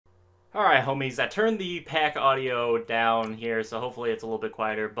Alright, homies, I turned the pack audio down here, so hopefully it's a little bit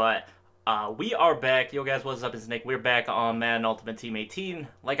quieter, but we are back. Yo guys, what's up? It's Nick. We're back on Madden Ultimate Team 18.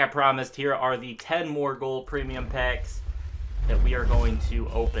 Like I promised, here are the 10 more gold premium packs that we are going to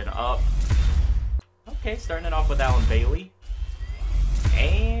open up. Okay, starting it off with Alan Bailey.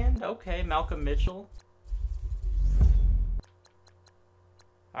 And, okay, Malcolm Mitchell.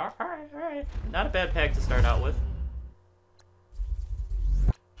 Alright. Not a bad pack to start out with.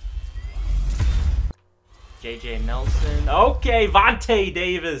 JJ Nelson. Okay, Vontae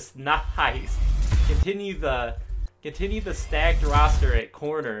Davis. Nice. Continue the stacked roster at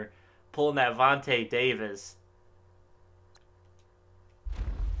corner, pulling that Vontae Davis.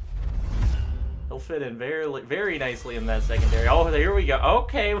 He'll fit in very nicely in that secondary. Oh, here we go.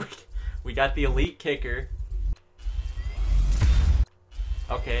 Okay, we got the elite kicker.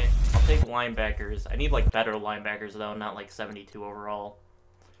 Okay, I'll take linebackers. I need like better linebackers though, not like 72 overall.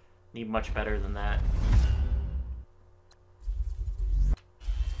 Need much better than that.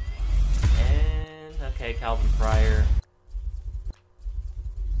 Okay, Calvin Pryor.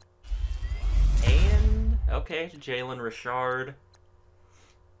 And, okay, Jalen Richard.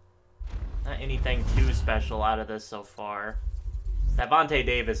 Not anything too special out of this so far. That Vontae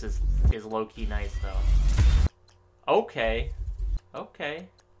Davis is low-key nice, though. Okay.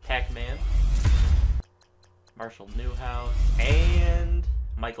 Pac-Man. Marshall Newhouse. And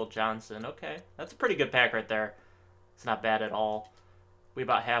Michael Johnson. Okay, that's a pretty good pack right there. It's not bad at all. We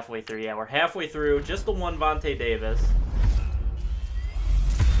about halfway through. Yeah, we're halfway through. Just the one Vontae Davis.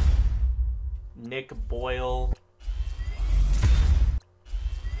 Nick Boyle.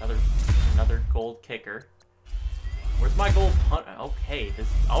 Another gold kicker. Where's my gold punt? Okay,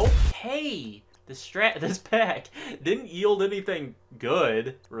 this pack didn't yield anything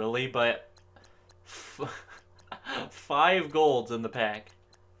good, really, but 5 golds in the pack.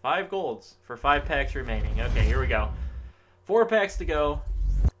 5 golds for 5 packs remaining. Okay, here we go. 4 packs to go.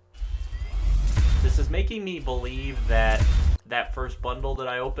 This is making me believe that that first bundle that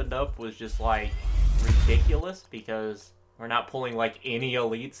I opened up was just like ridiculous because we're not pulling like any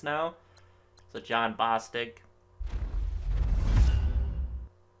elites now. So John Bostic.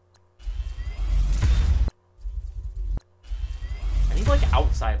 I need like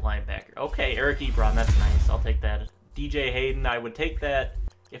outside linebacker. Okay, Eric Ebron, that's nice. I'll take that. DJ Hayden, I would take that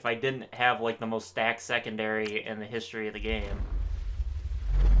if I didn't have like the most stacked secondary in the history of the game.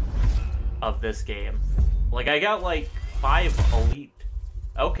 Of this game. Like I got like 5 elite.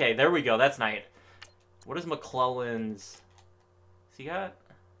 Okay, there we go. That's nice. What is McClellan's? He's got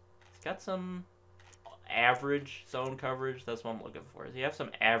some average zone coverage. That's what I'm looking for. Does he have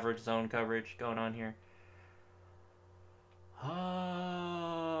some average zone coverage going on here?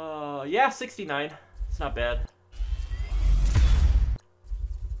 Yeah, 69. It's not bad.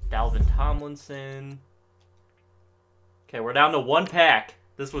 Dalvin Tomlinson. Okay, we're down to 1 pack.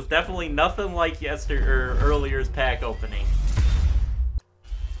 This was definitely nothing like earlier's pack opening.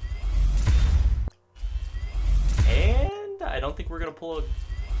 And I don't think we're gonna pull a...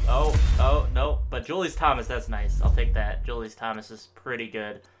 Oh, no. But Julius Thomas, that's nice. I'll take that. Julius Thomas is pretty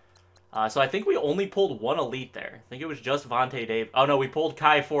good. So I think we only pulled 1 elite there. I think it was just Vontae Davis. Oh, no, we pulled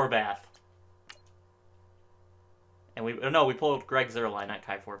Kai Forbath. And we pulled Greg Zuerlein, not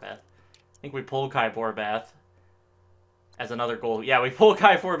Kai Forbath. I think we pulled Kai Forbath as another goal. Yeah, we pulled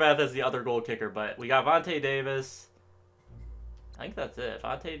Kai Forbath as the other goal kicker, but we got Vontae Davis. I think that's it.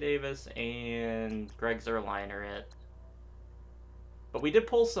 Vontae Davis and Greg Zuerlein are it. But we did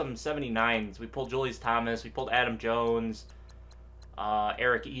pull some 79s. We pulled Julius Thomas. We pulled Adam Jones.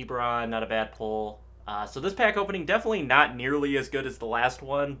 Eric Ebron, not a bad pull. So this pack opening definitely not nearly as good as the last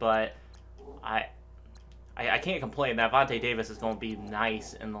one, but I can't complain. That Vontae Davis is going to be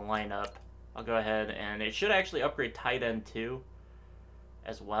nice in the lineup. I'll go ahead, and it should actually upgrade tight end too,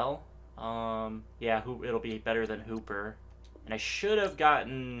 as well. Yeah, it'll be better than Hooper. And I should have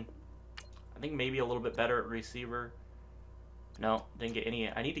gotten, I think maybe a little bit better at receiver. No, didn't get any.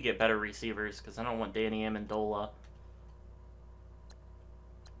 I need to get better receivers because I don't want Danny Amendola.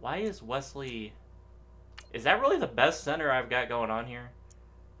 Why is Wesley... Is that really the best center I've got going on here?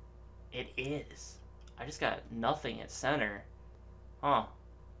 It is. I just got nothing at center. Huh.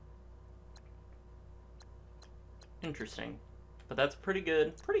 Interesting. But that's pretty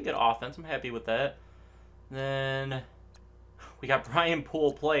good. Pretty good offense. I'm happy with that. Then we got Brian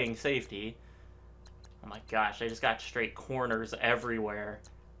Poole playing safety. Oh my gosh, I just got straight corners everywhere.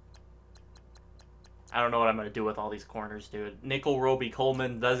 I don't know what I'm going to do with all these corners, dude. Nickel Roby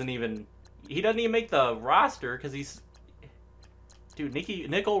Coleman doesn't even... He doesn't even make the roster because he's... Dude,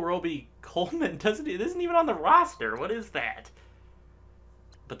 Nickel Roby Coleman isn't even on the roster. What is that?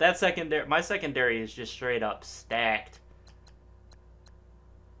 But that my secondary is just straight up stacked.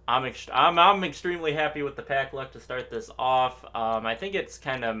 I'm extremely happy with the pack luck to start this off. I think it's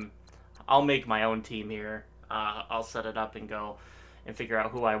kind of, I'll make my own team here. I'll set it up and go and figure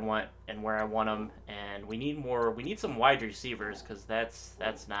out who I want and where I want them. And we need some wide receivers, because that's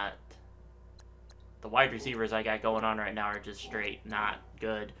not, the wide receivers I got going on right now are just straight not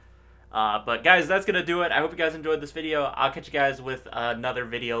good. But guys, that's going to do it. I hope you guys enjoyed this video. I'll catch you guys with another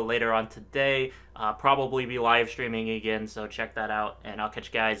video later on today. Probably be live streaming again, so check that out. And I'll catch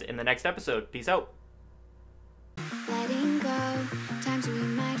you guys in the next episode. Peace out. Letting go, times we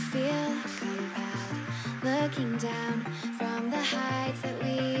might feel compelled, looking down from the heights.